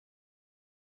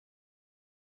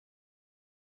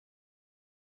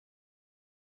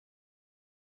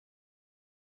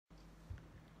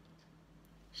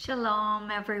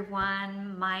Shalom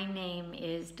everyone, my name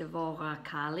is Devorah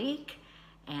Kalik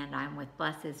and I'm with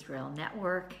Bless Israel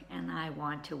Network, and I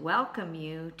want to welcome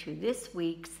you to this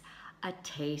week's A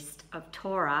Taste of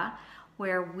Torah,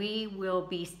 where we will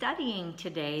be studying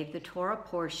today the Torah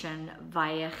portion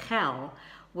Vayakhel,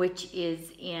 which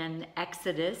is in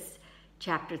Exodus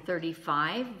chapter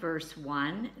 35 verse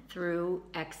 1 through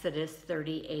Exodus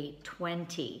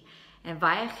 38:20. And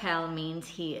Vayakhel means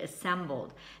he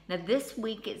assembled. Now this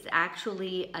week is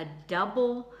actually a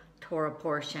double Torah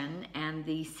portion, and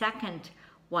the second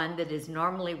one that is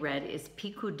normally read is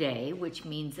Pikudei, which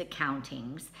means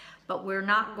accountings. But we're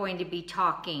not going to be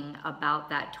talking about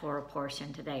that Torah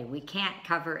portion today. We can't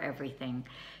cover everything.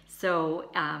 So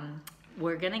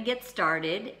we're going to get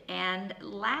started. And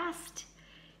last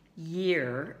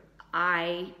year,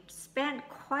 I spent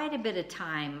quite a bit of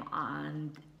time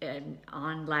on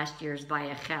last year's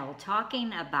Vayakhel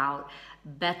talking about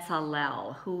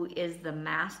Bezalel, who is the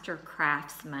master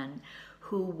craftsman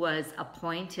who was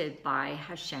appointed by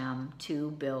Hashem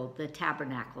to build the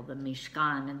tabernacle, the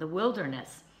Mishkan, in the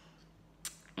wilderness.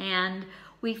 And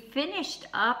we finished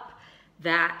up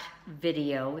that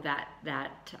video,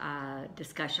 that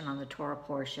discussion on the Torah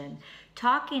portion,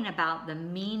 talking about the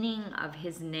meaning of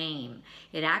his name.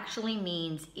 It actually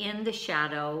means in the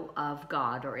shadow of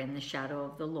God, or in the shadow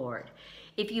of the Lord.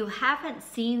 If you haven't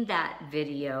seen that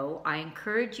video, I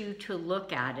encourage you to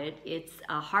look at it. It's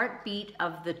a Heartbeat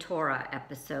of the Torah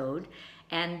episode,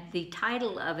 and the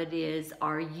title of it is,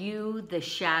 Are You the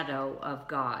Shadow of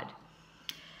God?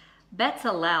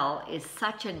 Bezalel is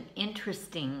such an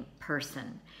interesting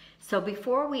person. So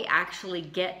before we actually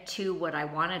get to what I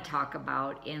want to talk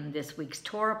about in this week's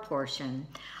Torah portion,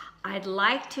 I'd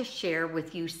like to share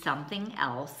with you something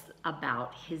else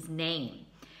about his name.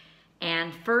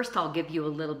 And first, I'll give you a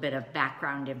little bit of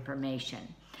background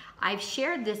information. I've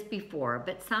shared this before,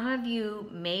 but some of you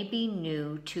may be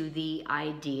new to the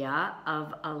idea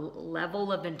of a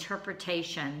level of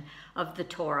interpretation of the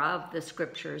Torah, of the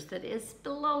scriptures, that is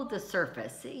below the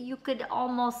surface. You could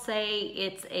almost say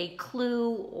it's a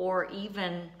clue or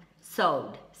even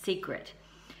sewed secret.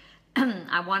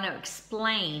 I want to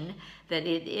explain that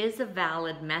it is a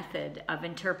valid method of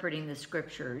interpreting the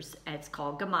scriptures. It's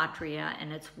called gematria,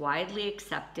 and it's widely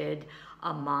accepted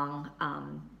among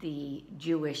the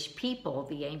Jewish people,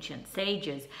 the ancient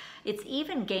sages. It's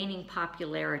even gaining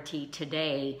popularity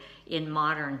today in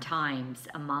modern times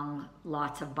among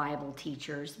lots of Bible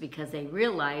teachers, because they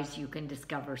realize you can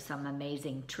discover some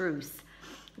amazing truths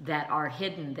that are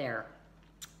hidden there.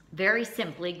 Very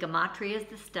simply, gematria is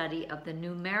the study of the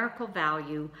numerical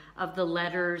value of the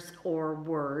letters or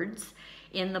words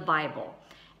in the Bible.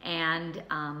 And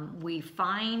we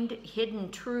find hidden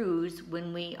truths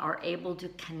when we are able to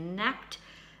connect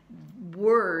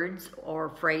words or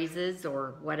phrases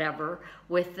or whatever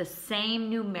with the same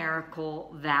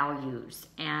numerical values.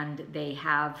 And they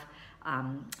have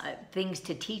things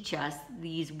to teach us.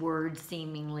 These words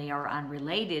seemingly are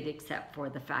unrelated, except for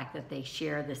the fact that they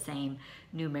share the same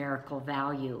numerical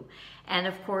value. And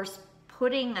of course,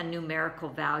 putting a numerical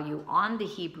value on the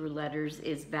Hebrew letters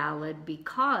is valid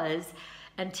because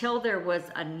until there was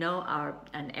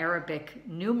an Arabic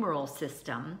numeral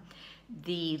system,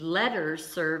 the letters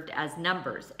served as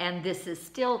numbers. And this is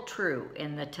still true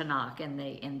in the Tanakh,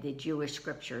 in the Jewish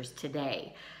scriptures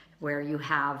today, where you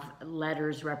have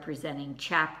letters representing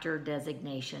chapter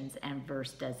designations and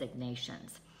verse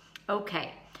designations.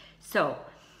 Okay, so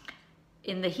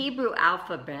in the Hebrew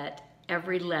alphabet,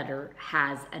 every letter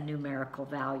has a numerical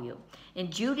value.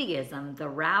 In Judaism, the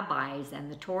rabbis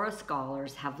and the Torah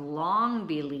scholars have long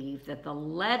believed that the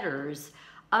letters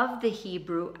of the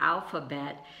Hebrew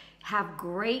alphabet have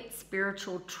great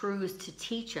spiritual truths to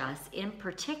teach us, in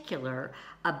particular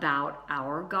about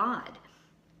our God.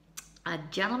 A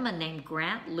gentleman named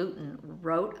Grant Luton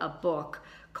wrote a book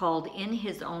called In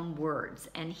His Own Words,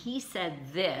 and he said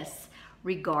this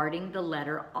regarding the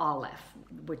letter Aleph,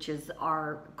 which is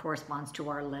corresponds to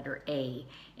our letter A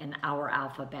in our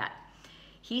alphabet.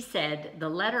 He said the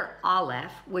letter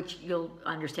Aleph, which you'll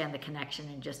understand the connection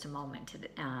in just a moment,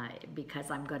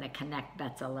 because I'm going to connect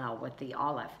Bezalel with the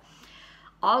Aleph.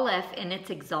 Aleph, in its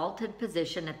exalted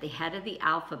position at the head of the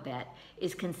alphabet,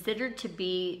 is considered to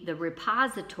be the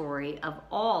repository of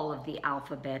all of the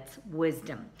alphabet's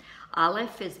wisdom.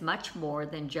 Aleph is much more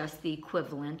than just the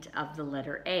equivalent of the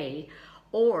letter A,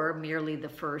 or merely the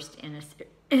first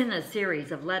in a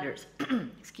series of letters.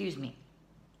 Excuse me.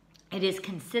 It is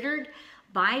considered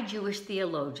by Jewish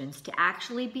theologians to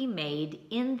actually be made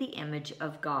in the image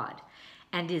of God,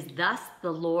 and is thus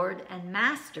the Lord and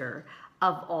Master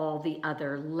of all the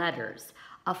other letters.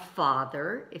 a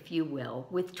father, if you will,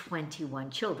 with 21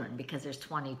 children, because there's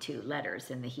 22 letters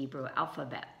in the Hebrew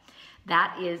alphabet.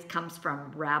 That comes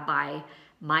from Rabbi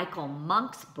Michael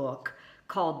Monk's book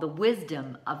called The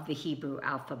Wisdom of the Hebrew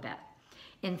Alphabet.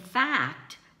 In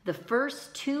fact, the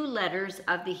first two letters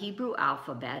of the Hebrew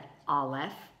alphabet,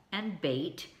 Aleph and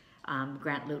Beit,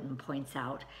 Grant Luton points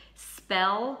out,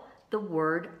 spell the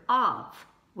word Av,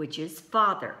 which is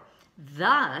father.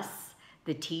 Thus,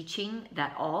 the teaching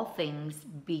that all things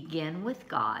begin with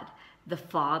God, the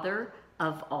Father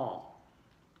of all.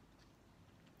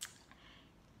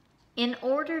 In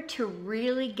order to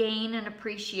really gain an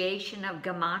appreciation of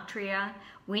Gematria,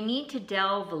 we need to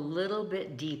delve a little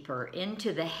bit deeper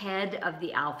into the head of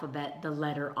the alphabet, the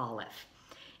letter Aleph.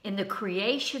 In the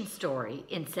creation story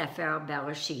in Sefer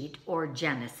Bereshit, or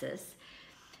Genesis,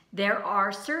 there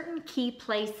are certain key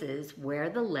places where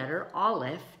the letter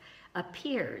Aleph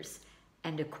appears,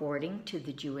 and according to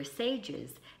the Jewish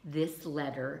sages, this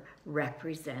letter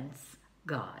represents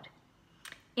God.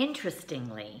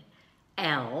 Interestingly,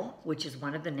 El, which is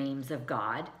one of the names of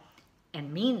God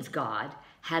and means God,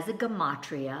 has a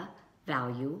gematria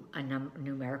value, a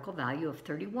numerical value of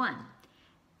 31.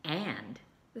 And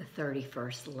the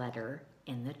 31st letter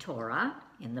in the Torah,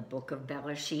 in the book of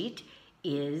Bereshit,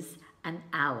 is an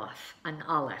Aleph,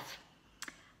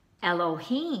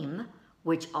 Elohim,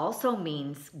 which also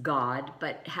means God,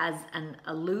 but has an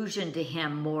allusion to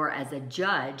him more as a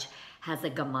judge, has a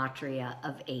gematria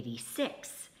of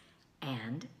 86.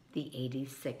 And the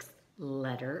 86th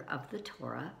letter of the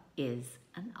Torah is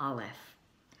an Aleph.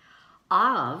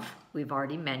 Av, we've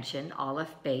already mentioned,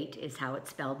 Aleph Beit is how it's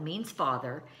spelled, means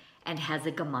father, and has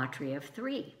a gematria of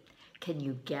 3. Can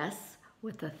you guess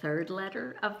what the third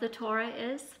letter of the Torah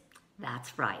is?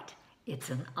 That's right, it's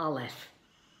an Aleph.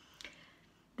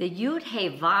 The Yud He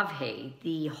Vav He,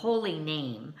 the holy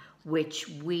name, which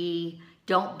we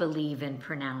don't believe in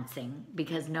pronouncing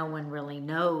because no one really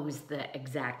knows the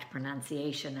exact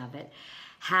pronunciation of it,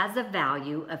 has a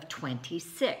value of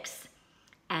 26.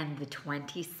 And the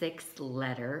 26th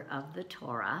letter of the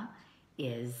Torah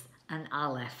is an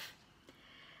Aleph.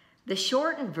 The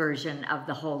shortened version of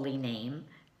the holy name,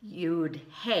 Yud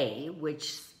He,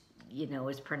 which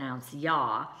is pronounced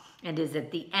Yah, and is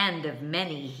at the end of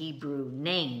many Hebrew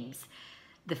names,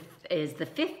 has a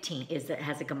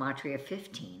gematria of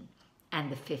 15,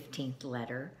 and the 15th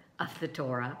letter of the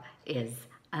Torah is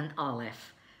an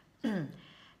Aleph.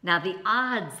 Now, the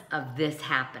odds of this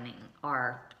happening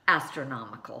are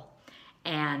astronomical,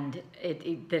 and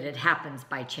that it happens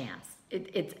by chance.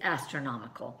 It's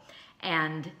astronomical,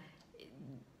 and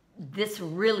this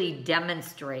really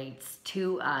demonstrates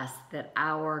to us that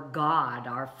our God,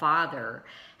 our Father,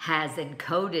 has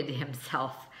encoded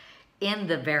himself in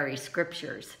the very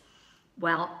scriptures.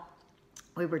 Well,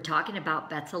 we were talking about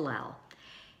Bezalel.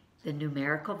 The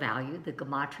numerical value, the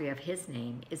gematria of his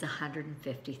name, is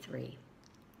 153.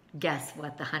 Guess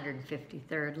what the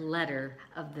 153rd letter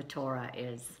of the Torah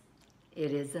is?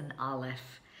 It is an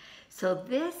Aleph. So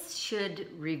this should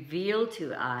reveal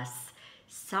to us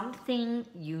something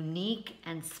unique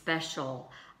and special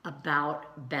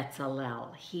about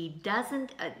Bezalel. He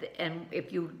doesn't, and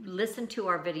if you listen to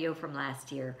our video from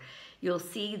last year, you'll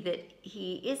see that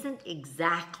he isn't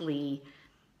exactly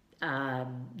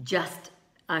just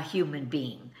a human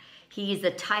being. He's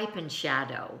a type and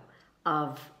shadow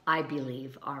of, I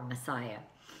believe, our Messiah.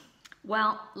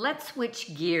 Well, let's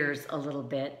switch gears a little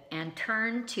bit and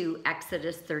turn to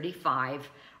Exodus 35,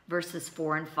 verses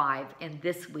 4 and 5 in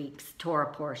this week's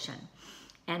Torah portion.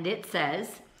 And it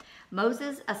says,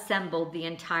 Moses assembled the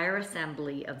entire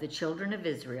assembly of the children of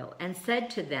Israel and said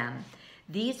to them,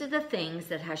 these are the things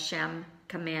that Hashem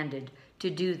commanded to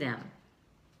do them.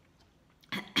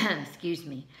 Excuse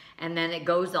me. And then it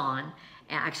goes on.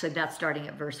 Actually, that's starting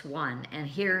at verse 1. And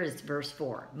here is verse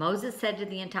 4. Moses said to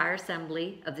the entire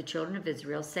assembly of the children of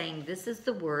Israel, saying, this is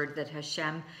the word that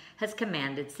Hashem has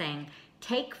commanded, saying,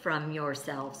 take from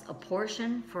yourselves a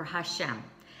portion for Hashem.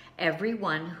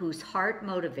 Everyone whose heart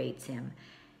motivates him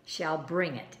shall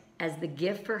bring it as the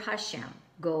gift for Hashem,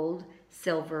 gold,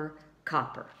 silver,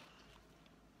 copper.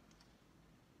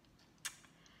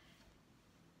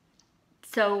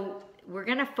 So we're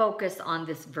going to focus on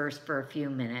this verse for a few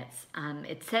minutes.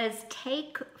 It says,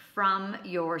 take from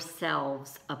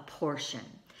yourselves a portion.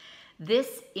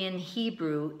 This in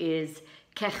Hebrew is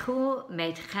kechu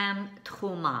meitchem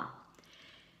tchuma.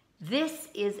 This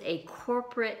is a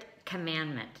corporate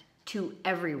commandment to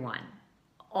everyone,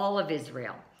 all of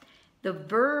Israel. The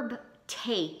verb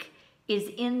take is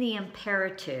in the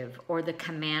imperative or the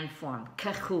command form,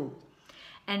 kechu,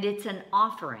 and it's an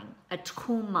offering, a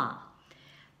tchuma.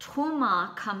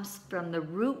 Truma comes from the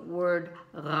root word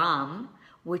ram,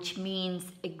 which means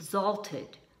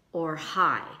exalted or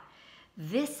high.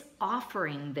 This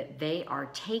offering that they are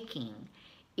taking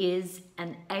is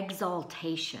an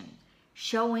exaltation,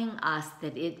 showing us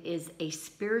that it is a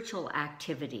spiritual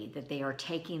activity, that they are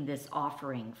taking this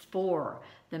offering for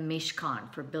the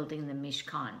Mishkan, for building the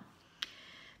Mishkan.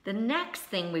 The next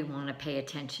thing we want to pay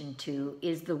attention to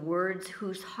is the words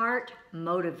whose heart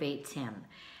motivates him.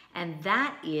 And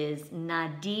that is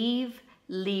Nadiv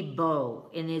Libo,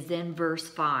 and is in verse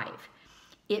 5.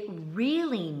 It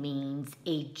really means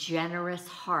a generous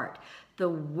heart. The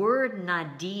word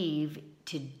Nadiv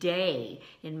today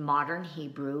in modern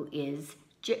Hebrew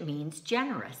means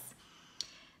generous.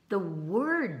 The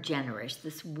word generous,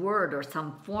 this word or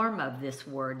some form of this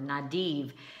word,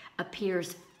 Nadiv,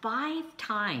 appears 5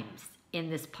 times in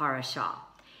this parasha.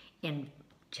 In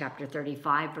chapter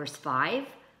 35, verse 5,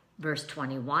 verse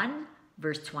 21,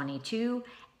 verse 22,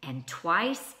 and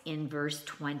twice in verse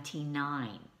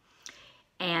 29.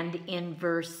 And in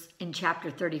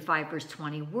chapter 35, verse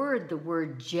 20, the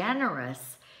word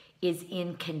generous is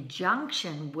in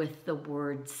conjunction with the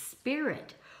word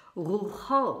spirit,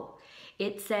 rucho.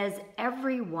 It says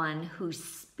everyone whose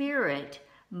spirit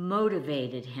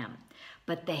motivated him.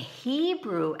 But the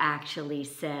Hebrew actually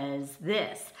says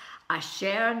this,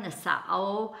 asher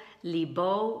nesa'o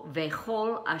libo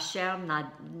vechol asher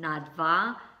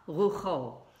nadva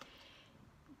rucho,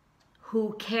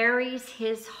 who carries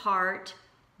his heart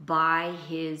by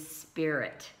his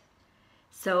spirit.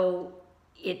 So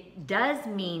it does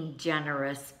mean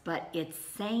generous, but it's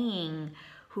saying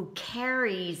who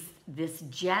carries this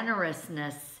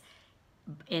generousness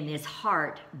in his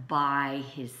heart by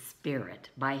his spirit,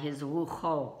 by his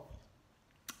rucho.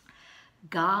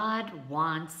 God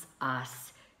wants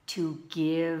us to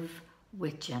give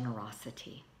with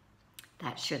generosity.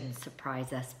 That shouldn't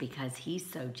surprise us because he's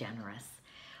so generous.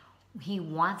 He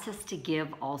wants us to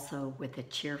give also with a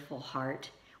cheerful heart.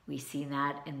 We see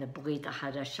that in the Brit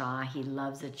Hadashah. He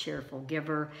loves a cheerful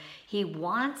giver. He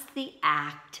wants the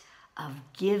act of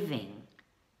giving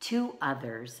to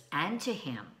others and to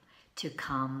him to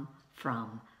come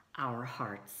from our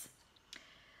hearts.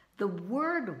 The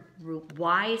word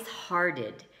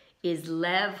wise-hearted is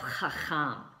lev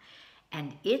chacham,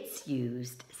 and it's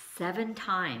used 7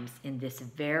 times in this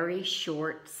very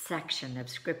short section of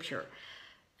scripture.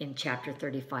 In chapter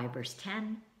 35, verse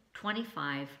 10,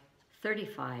 25,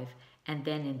 35, and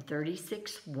then in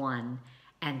 36:1,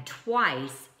 and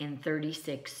twice in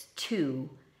 36:2,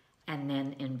 and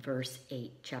then in verse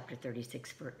 8, chapter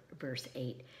 36, verse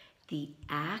 8. The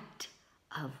act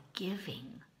of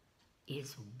giving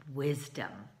is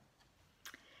wisdom.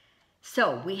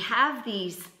 So we have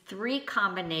these 3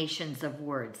 combinations of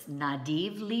words,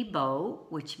 Nadiv Libo,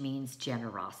 which means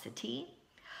generosity,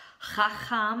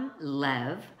 Chacham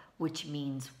Lev, which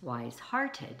means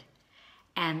wise-hearted,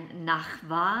 and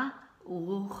Nachva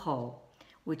Rucho,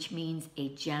 which means a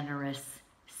generous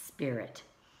spirit.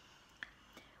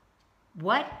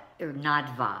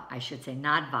 Nadva, I should say,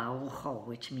 Nadva Rucho,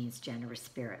 which means generous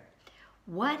spirit.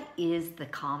 What is the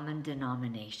common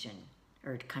denomination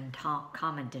or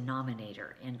common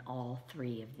denominator in all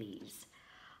 3 of these?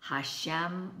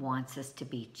 Hashem wants us to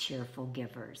be cheerful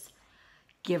givers.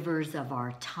 Givers of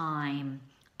our time,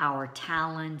 our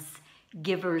talents,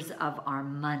 givers of our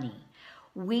money.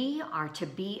 We are to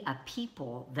be a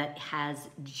people that has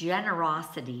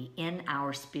generosity in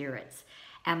our spirits.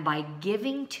 And by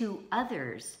giving to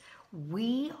others,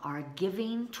 we are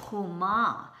giving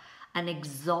truma, an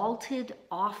exalted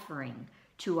offering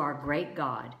to our great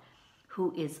God,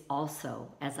 who is also,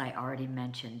 as I already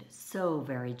mentioned, so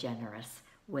very generous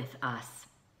with us.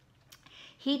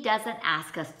 He doesn't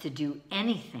ask us to do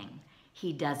anything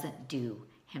he doesn't do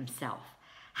himself.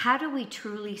 How do we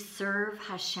truly serve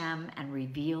Hashem and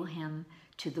reveal him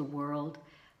to the world?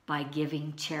 By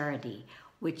giving charity,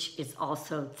 which is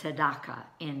also tzedakah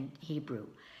in Hebrew.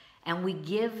 And we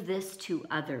give this to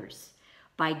others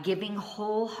by giving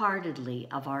wholeheartedly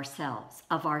of ourselves,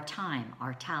 of our time,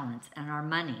 our talents, and our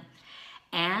money.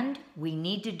 And we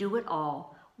need to do it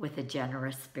all with a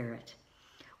generous spirit.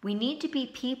 We need to be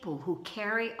people who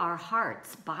carry our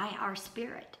hearts by our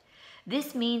spirit.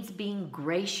 This means being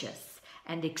gracious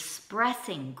and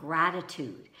expressing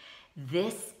gratitude.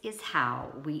 This is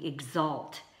how we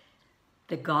exalt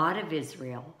the God of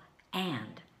Israel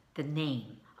and the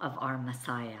name of our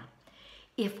Messiah.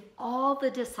 If all the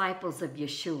disciples of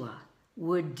Yeshua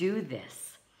would do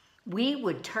this, we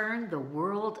would turn the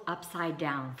world upside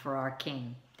down for our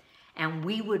King, and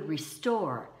we would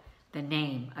restore the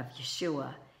name of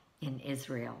Yeshua in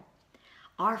Israel.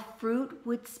 Our fruit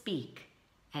would speak,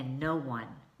 and no one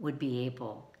would be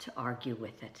able to argue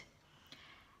with it.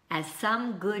 As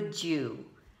some good Jew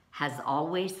has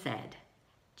always said,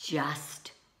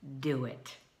 just do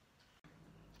it.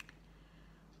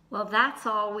 Well, that's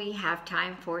all we have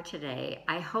time for today.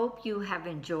 I hope you have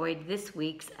enjoyed this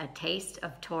week's A Taste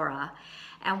of Torah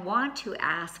and want to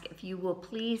ask if you will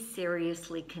please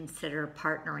seriously consider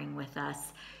partnering with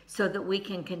us so that we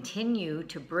can continue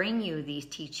to bring you these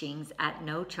teachings at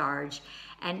no charge,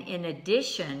 and in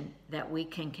addition, that we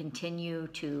can continue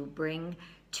to bring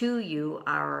to you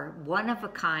our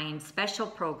one-of-a-kind special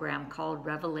program called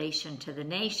Revelation to the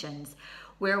Nations,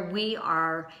 where we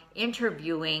are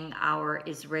interviewing our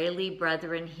Israeli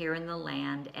brethren here in the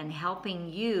land and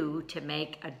helping you to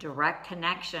make a direct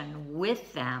connection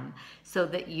with them so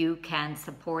that you can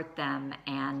support them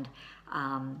and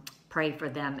pray for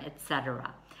them,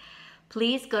 etc.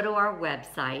 Please go to our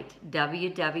website,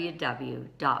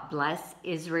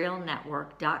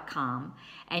 www.blessisraelnetwork.com,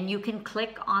 and you can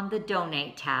click on the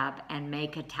Donate tab and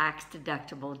make a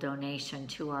tax-deductible donation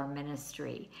to our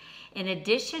ministry. In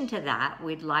addition to that,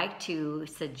 we'd like to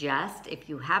suggest, if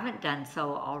you haven't done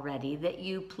so already, that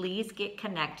you please get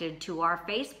connected to our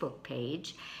Facebook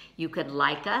page. You could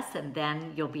like us, and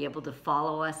then you'll be able to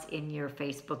follow us in your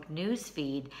Facebook news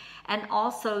feed. And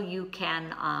also you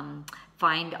can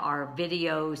find our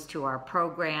videos to our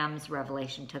programs,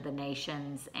 Revelation to the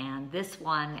Nations, and this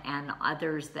one and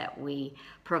others that we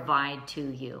provide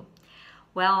to you.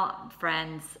 Well,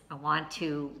 friends, I want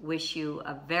to wish you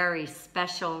a very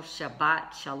special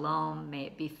Shabbat Shalom. May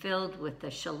it be filled with the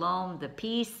shalom, the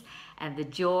peace, and the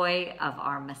joy of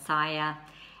our Messiah.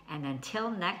 And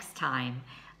until next time,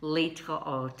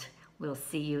 Litraot. We'll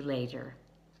see you later.